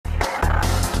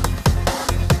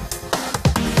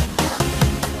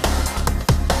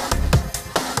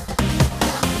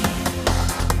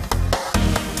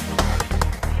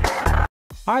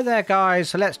Hi there guys,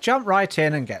 so let's jump right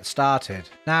in and get started.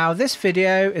 Now this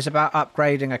video is about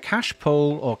upgrading a cache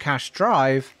pool or cache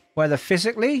drive, whether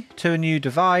physically to a new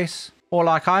device, or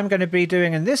like I'm going to be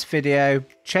doing in this video,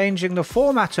 changing the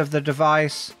format of the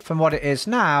device from what it is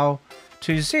now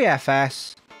to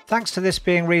ZFS, thanks to this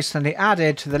being recently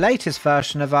added to the latest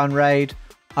version of Unraid,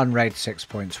 Unraid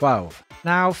 6.12.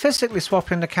 Now physically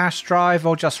swapping the cache drive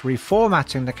or just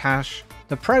reformatting the cache,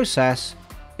 the process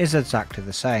is exactly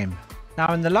the same.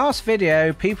 Now in the last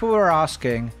video people were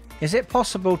asking, is it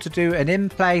possible to do an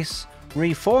in-place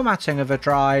reformatting of a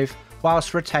drive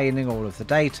whilst retaining all of the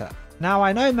data? Now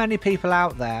I know many people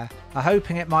out there are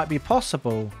hoping it might be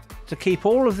possible to keep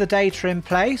all of the data in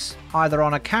place, either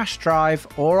on a cache drive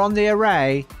or on the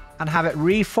array, and have it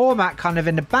reformat kind of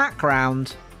in the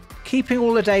background, keeping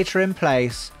all the data in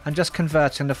place and just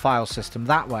converting the file system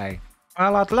that way.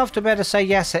 Well, I'd love to be able to say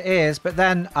yes it is, but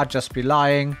then I'd just be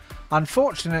lying.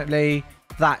 Unfortunately,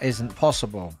 that isn't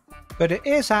possible. But it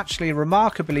is actually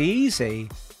remarkably easy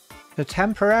to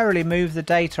temporarily move the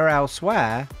data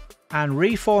elsewhere and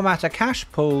reformat a cache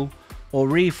pool or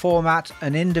reformat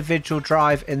an individual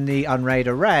drive in the Unraid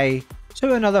array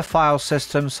to another file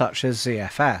system such as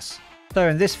ZFS. So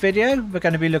in this video, we're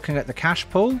going to be looking at the cache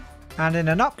pool, and in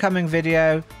an upcoming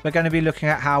video, we're going to be looking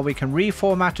at how we can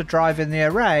reformat a drive in the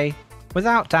array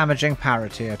without damaging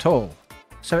parity at all.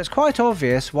 So it's quite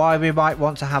obvious why we might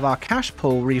want to have our cache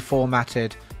pool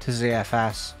reformatted to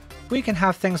ZFS. We can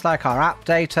have things like our app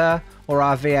data or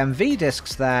our VMV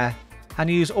disks there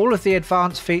and use all of the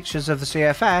advanced features of the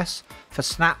ZFS for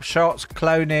snapshots,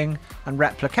 cloning and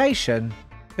replication,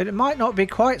 but it might not be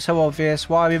quite so obvious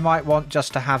why we might want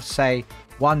just to have, say,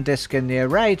 one disk in the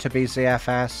array to be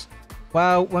ZFS.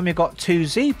 Well, when we've got two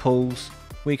Z pools,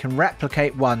 we can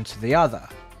replicate one to the other.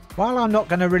 While I'm not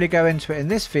going to really go into it in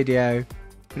this video,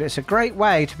 but it's a great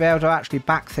way to be able to actually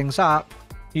back things up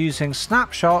using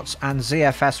snapshots and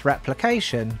ZFS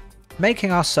replication,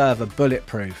 making our server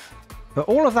bulletproof. But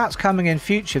all of that's coming in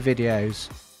future videos.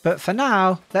 But for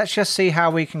now, let's just see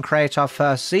how we can create our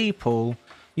first Z pool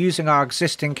using our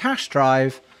existing cache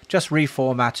drive, just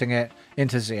reformatting it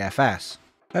into ZFS.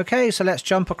 Okay, so let's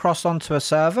jump across onto a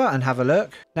server and have a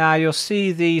look. Now you'll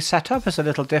see the setup is a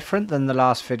little different than the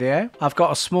last video. I've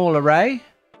got a small array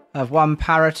of one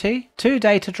parity, two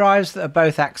data drives that are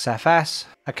both XFS,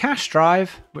 a cache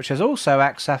drive which is also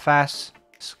XFS.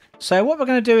 So what we're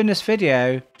going to do in this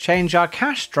video, change our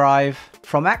cache drive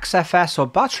from XFS or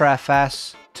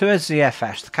Btrfs to a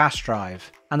ZFS cache drive.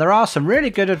 And there are some really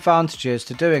good advantages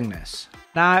to doing this.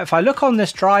 Now if I look on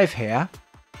this drive here,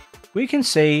 we can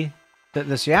see that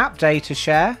there's the app data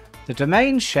share, the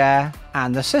domain share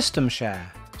and the system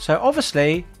share. So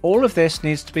obviously all of this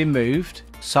needs to be moved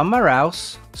somewhere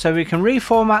else so we can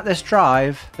reformat this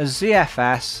drive as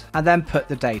ZFS and then put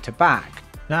the data back.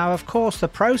 Now of course the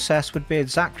process would be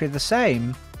exactly the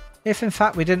same if in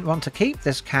fact we didn't want to keep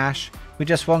this cache, we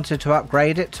just wanted to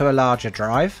upgrade it to a larger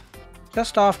drive.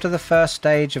 Just after the first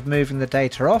stage of moving the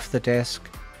data off the disk,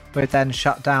 we'd then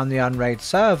shut down the Unraid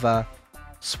server,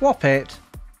 swap it,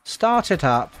 start it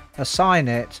up, assign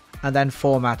it and then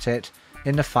format it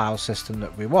in the file system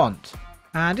that we want.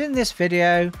 And in this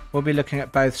video we'll be looking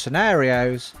at both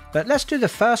scenarios, but let's do the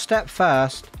first step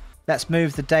first. Let's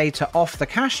move the data off the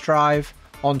cache drive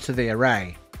onto the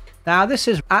array. Now this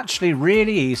is actually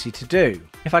really easy to do.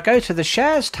 If I go to the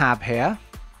shares tab here,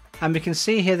 and we can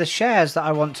see here the shares that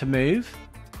I want to move,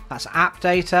 that's app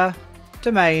data,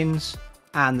 domains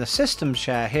and the system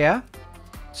share here.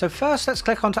 So first let's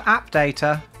click onto app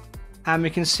data, and we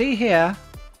can see here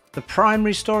the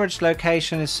primary storage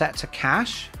location is set to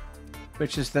cache,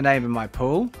 which is the name of my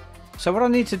pool. So what I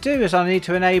need to do is I need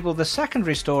to enable the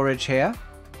secondary storage here,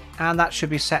 and that should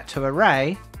be set to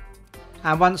array.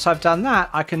 And once I've done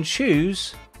that, I can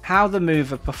choose how the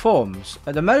mover performs.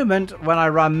 At the moment, when I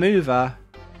run mover,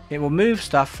 it will move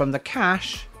stuff from the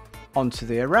cache onto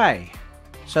the array.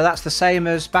 So that's the same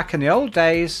as back in the old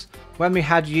days when we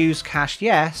had use cache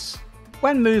yes.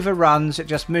 When mover runs, it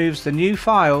just moves the new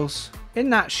files in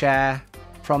that share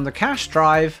from the cache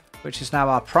drive, which is now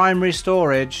our primary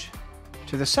storage,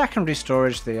 to the secondary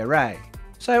storage, the array.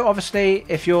 So obviously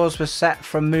if yours was set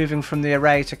from moving from the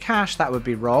array to cache, that would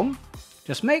be wrong.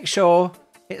 Just make sure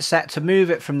it's set to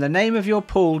move it from the name of your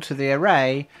pool to the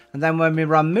array, and then when we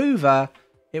run mover,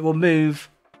 it will move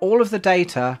all of the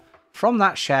data from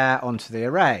that share onto the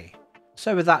array.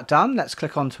 So with that done, let's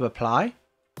click on to apply,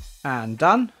 and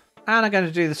done. And I'm going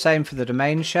to do the same for the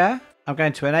domain share. I'm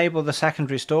going to enable the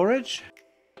secondary storage,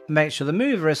 make sure the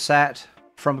mover is set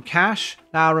from cache.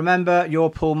 Now remember, your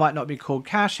pool might not be called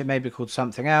cache, it may be called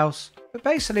something else, but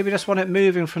basically we just want it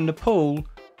moving from the pool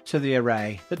to the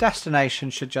array. The destination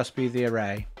should just be the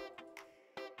array.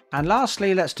 And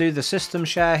lastly, let's do the system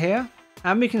share here.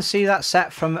 And we can see that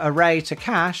set from array to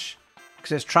cache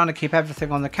because it's trying to keep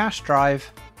everything on the cache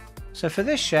drive. So for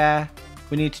this share,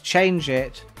 we need to change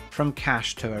it from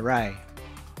cache to array.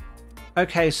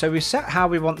 Okay, so we set how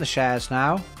we want the shares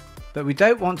now, but we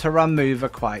don't want to run mover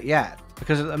quite yet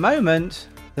because at the moment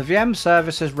the VM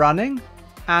service is running,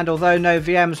 and although no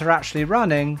VMs are actually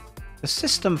running, the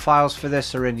system files for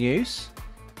this are in use.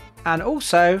 And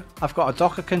also I've got a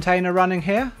Docker container running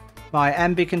here, my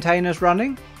MB container is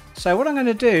running. So what I'm going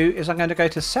to do is I'm going to go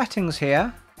to settings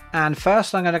here, and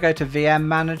first I'm going to go to VM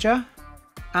manager,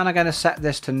 and I'm going to set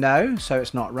this to no, so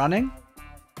it's not running.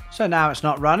 So now it's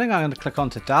not running, I'm going to click on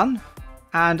to done.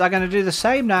 And I'm going to do the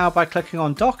same now by clicking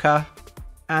on Docker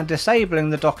and disabling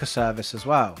the Docker service as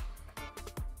well.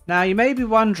 Now you may be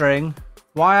wondering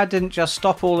why I didn't just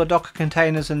stop all the Docker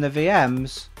containers in the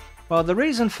VMs. Well, the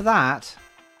reason for that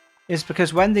is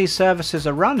because when these services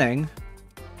are running,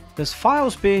 there's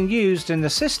files being used in the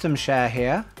system share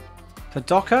here. For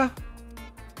Docker,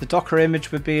 the Docker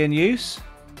image would be in use.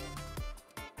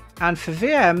 And for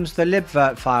VMs, the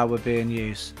libvirt file would be in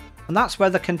use. And that's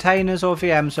whether containers or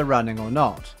VMs are running or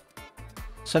not.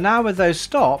 So now with those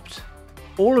stopped,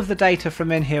 all of the data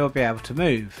from in here will be able to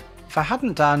move. If I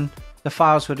hadn't done, the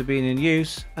files would have been in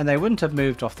use and they wouldn't have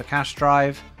moved off the cache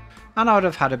drive, and I would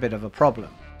have had a bit of a problem.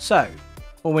 So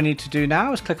all we need to do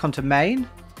now is click onto main,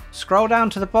 scroll down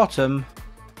to the bottom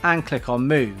and click on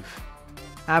move.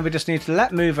 And we just need to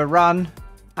let mover run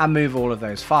and move all of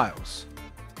those files.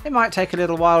 It might take a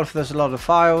little while if there's a lot of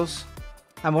files,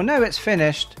 and we'll know it's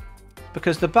finished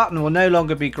because the button will no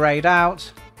longer be grayed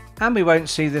out and we won't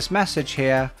see this message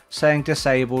here saying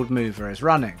disabled mover is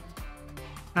running.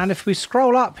 And if we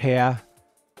scroll up here,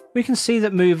 we can see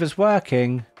that mover's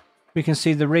working. We can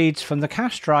see the reads from the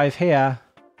cache drive here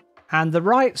and the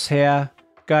writes here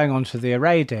going onto the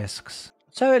array disks.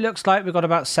 So it looks like we've got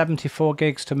about 74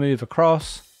 gigs to move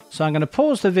across. So I'm going to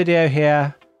pause the video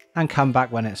here and come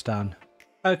back when it's done.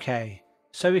 Okay,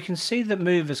 so we can see that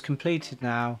move is completed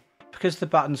now because the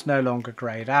button's no longer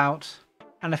grayed out.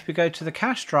 And if we go to the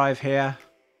cache drive here,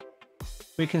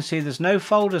 we can see there's no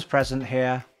folders present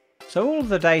here. So all of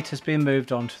the data has been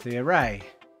moved onto the array.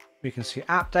 We can see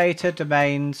appdata,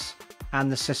 domains,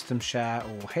 and the system share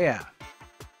all here.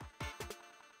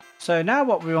 So now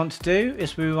what we want to do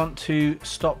is we want to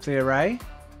stop the array.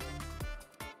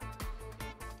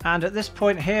 And at this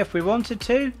point here, if we wanted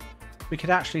to, we could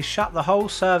actually shut the whole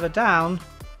server down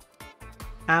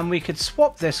and we could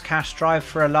swap this cache drive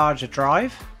for a larger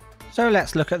drive. So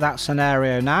let's look at that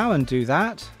scenario now and do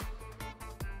that.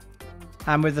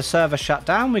 And with the server shut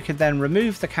down, we could then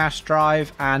remove the cache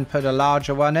drive and put a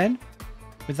larger one in.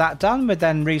 With that done, we'd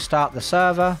then restart the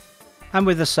server, and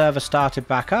with the server started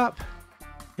back up,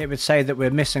 it would say that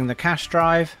we're missing the cache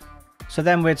drive. So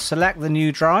then we'd select the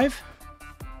new drive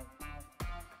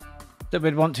that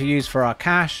we'd want to use for our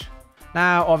cache.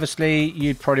 Now obviously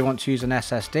you'd probably want to use an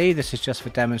SSD, this is just for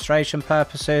demonstration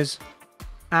purposes.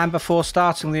 And before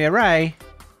starting the array,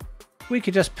 we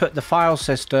could just put the file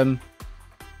system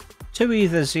to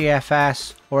either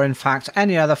ZFS or in fact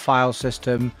any other file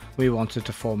system we wanted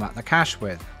to format the cache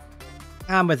with.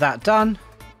 And with that done,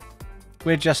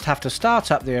 we'd just have to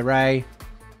start up the array.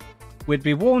 We'd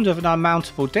be warned of an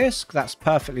unmountable disk, that's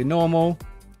perfectly normal.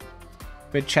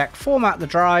 We'd check format the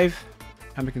drive,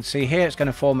 and we can see here it's going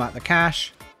to format the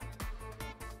cache.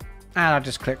 And I'll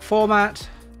just click format,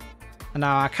 and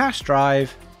now our cache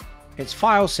drive, its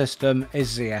file system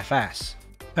is ZFS.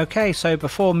 Okay, so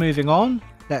before moving on,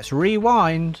 let's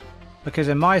rewind, because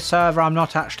in my server I'm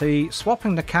not actually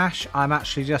swapping the cache, I'm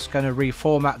actually just going to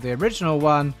reformat the original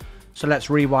one. So let's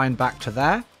rewind back to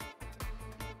there.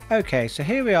 Okay, so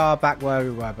here we are back where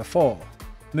we were before.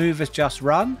 Move has just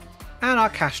run and our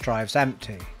cache drive's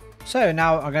empty. So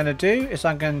now what I'm going to do is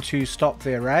I'm going to stop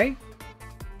the array.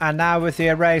 And now with the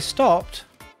array stopped,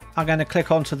 I'm going to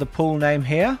click onto the pool name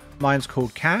here. Mine's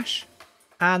called cache.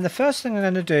 And the first thing I'm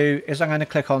going to do is I'm going to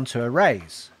click onto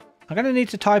arrays. I'm going to need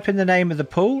to type in the name of the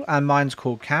pool, and mine's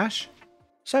called cache.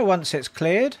 So once it's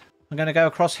cleared, I'm going to go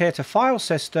across here to file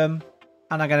system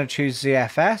and I'm going to choose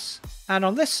ZFS. And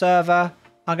on this server,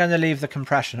 I'm going to leave the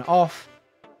compression off.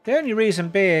 The only reason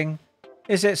being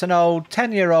is it's an old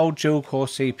 10-year-old dual core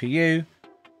CPU.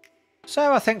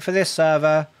 So I think for this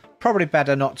server, probably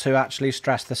better not to actually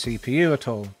stress the CPU at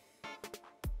all.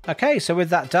 Okay, so with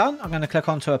that done, I'm going to click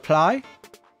onto apply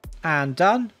and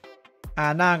done.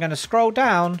 And now I'm going to scroll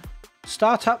down,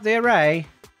 start up the array,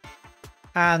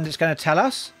 and it's going to tell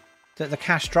us that the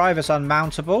cache drive is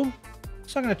unmountable.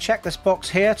 So I'm going to check this box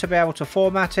here to be able to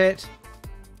format it.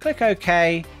 click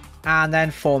OK, and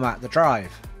then format the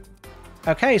drive.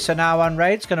 Okay, so now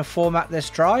Unraid's going to format this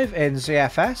drive in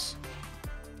ZFS.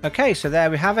 Okay, so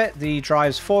there we have it, the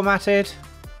drive's formatted.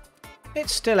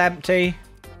 It's still empty,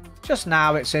 just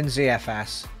now it's in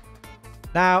ZFS.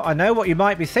 Now, I know what you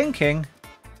might be thinking,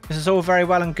 this is all very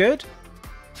well and good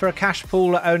for a cache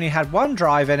pool that only had one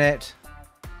drive in it,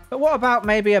 but what about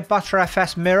maybe a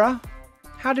Btrfs mirror?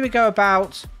 How do we go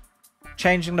about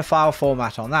changing the file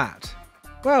format on that?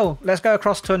 Well, let's go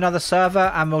across to another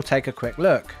server and we'll take a quick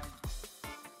look.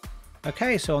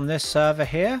 Okay, so on this server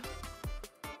here,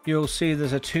 you'll see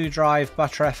there's a 2-drive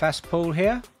Btrfs pool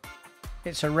here.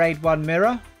 It's a RAID 1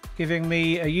 mirror, giving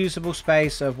me a usable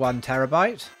space of 1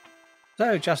 terabyte.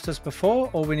 So just as before,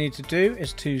 all we need to do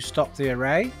is to stop the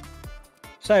array.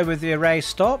 So with the array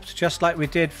stopped, just like we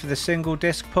did for the single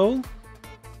disk pool,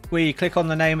 we click on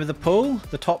the name of the pool,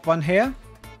 the top one here,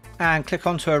 and click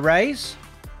onto arrays,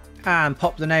 and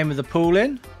pop the name of the pool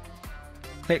in.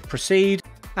 Click proceed,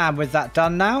 and with that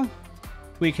done now,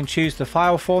 we can choose the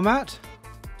file format.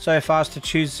 So if I was to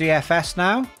choose ZFS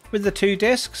now, with the 2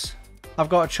 disks, I've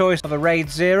got a choice of a RAID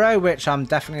 0, which I'm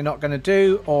definitely not going to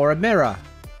do, or a mirror.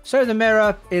 So the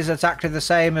mirror is exactly the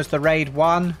same as the RAID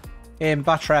 1 in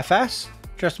Btrfs,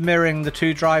 just mirroring the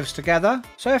 2 drives together.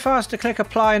 So if I was to click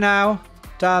apply now,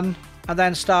 done, and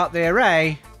then start the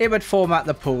array, it would format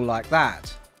the pool like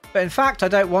that. But in fact, I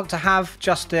don't want to have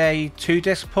just a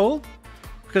 2-disk pool.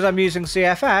 Because I'm using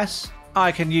ZFS,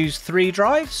 I can use 3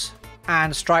 drives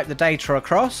and stripe the data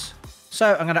across.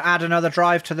 So I'm going to add another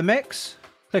drive to the mix,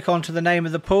 click onto the name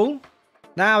of the pool.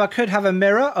 Now I could have a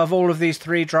mirror of all of these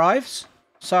 3 drives,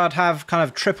 so I'd have kind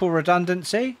of triple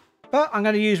redundancy, but I'm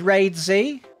going to use RAID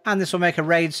Z, and this will make a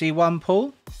RAID Z1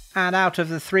 pool. And out of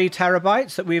the 3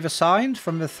 terabytes that we've assigned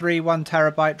from the 3 1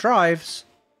 terabyte drives,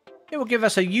 it will give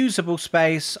us a usable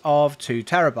space of 2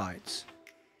 terabytes.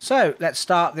 So let's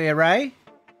start the array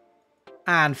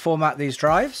and format these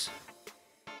drives.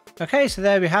 Okay, so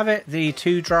there we have it, the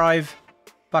 2-drive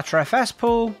Btrfs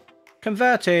pool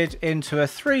converted into a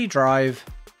 3-drive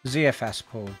ZFS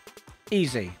pool.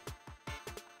 Easy.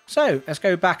 So let's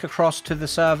go back across to the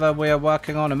server we were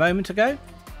working on a moment ago.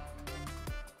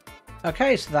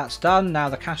 Okay, so that's done. Now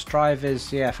the cache drive is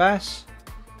ZFS.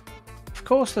 Of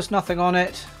course, there's nothing on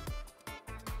it.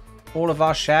 All of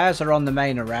our shares are on the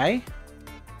main array.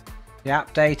 The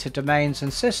app data, domains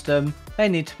and system, they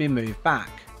need to be moved back.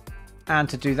 And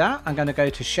to do that, I'm going to go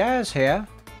to shares here,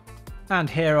 and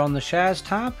here on the shares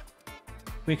tab,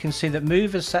 we can see that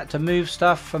move is set to move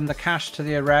stuff from the cache to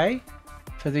the array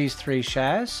for these 3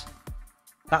 shares.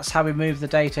 That's how we move the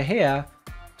data here.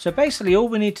 So basically all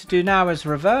we need to do now is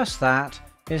reverse that,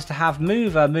 is to have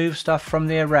mover move stuff from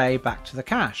the array back to the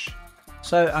cache.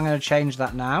 So I'm going to change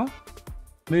that now.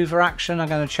 Mover action I'm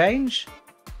going to change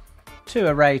to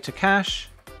array to cache,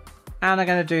 and I'm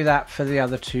going to do that for the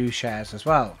other 2 shares as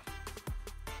well.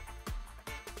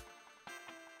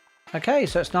 Okay,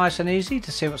 so it's nice and easy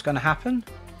to see what's going to happen.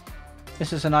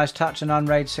 This is a nice touch in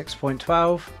Unraid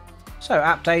 6.12. So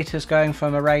app data is going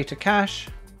from array to cache,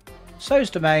 so's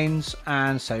domains,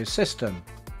 and so's system.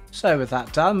 So with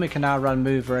that done, we can now run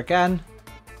mover again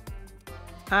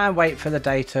and wait for the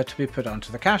data to be put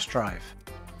onto the cache drive.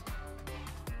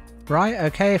 Right,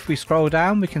 okay, if we scroll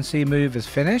down, we can see move is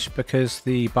finished because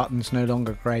the button's no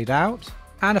longer grayed out.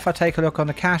 And if I take a look on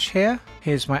the cache here,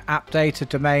 here's my app data,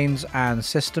 domains, and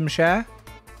system share.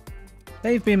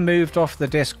 They've been moved off the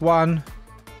disk 1,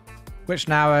 which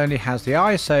now only has the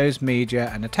ISOs, media,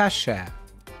 and a test share.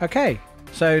 Okay,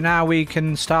 so now we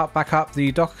can start back up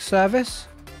the Docker service,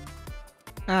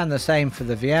 and the same for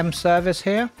the VM service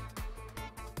here.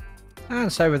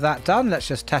 And so with that done, let's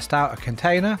just test out a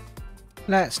container.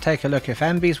 Let's take a look if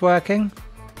MB's working.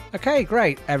 Okay,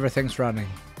 great, everything's running.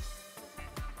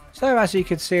 So as you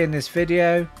can see in this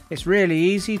video, it's really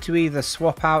easy to either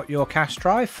swap out your cache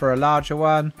drive for a larger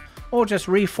one, or just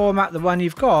reformat the one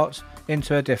you've got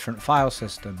into a different file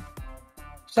system.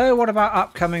 So what about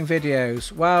upcoming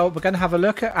videos? Well, we're going to have a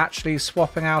look at actually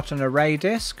swapping out an array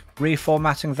disk,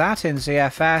 reformatting that in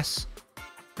ZFS,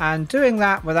 and doing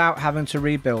that without having to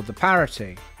rebuild the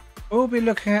parity. We'll be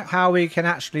looking at how we can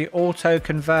actually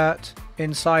auto-convert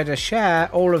inside a share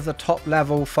all of the top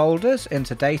level folders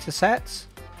into datasets.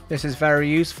 This is very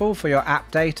useful for your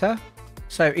app data.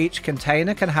 So each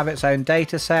container can have its own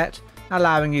dataset,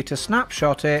 allowing you to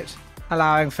snapshot it,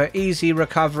 allowing for easy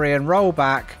recovery and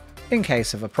rollback in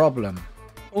case of a problem.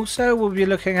 Also, we'll be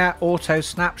looking at auto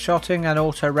snapshotting and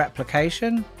auto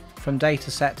replication from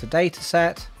dataset to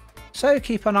dataset. So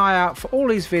keep an eye out for all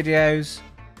these videos,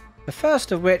 the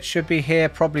first of which should be here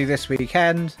probably this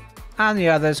weekend, and the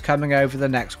others coming over the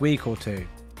next week or two.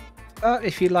 But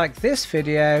if you like this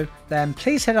video, then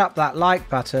please hit up that like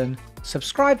button,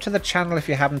 subscribe to the channel if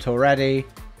you haven't already,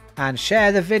 and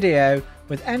share the video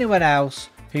with anyone else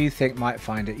who you think might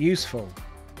find it useful.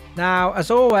 Now,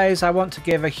 as always, I want to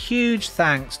give a huge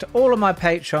thanks to all of my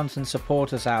patrons and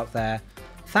supporters out there.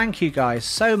 Thank you guys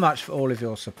so much for all of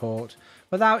your support.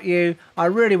 Without you, I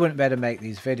really wouldn't be able to make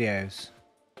these videos.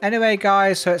 Anyway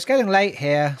guys, so it's getting late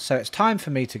here, so it's time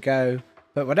for me to go.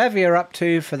 But whatever you're up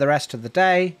to for the rest of the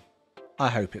day, I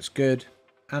hope it's good,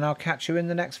 and I'll catch you in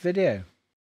the next video.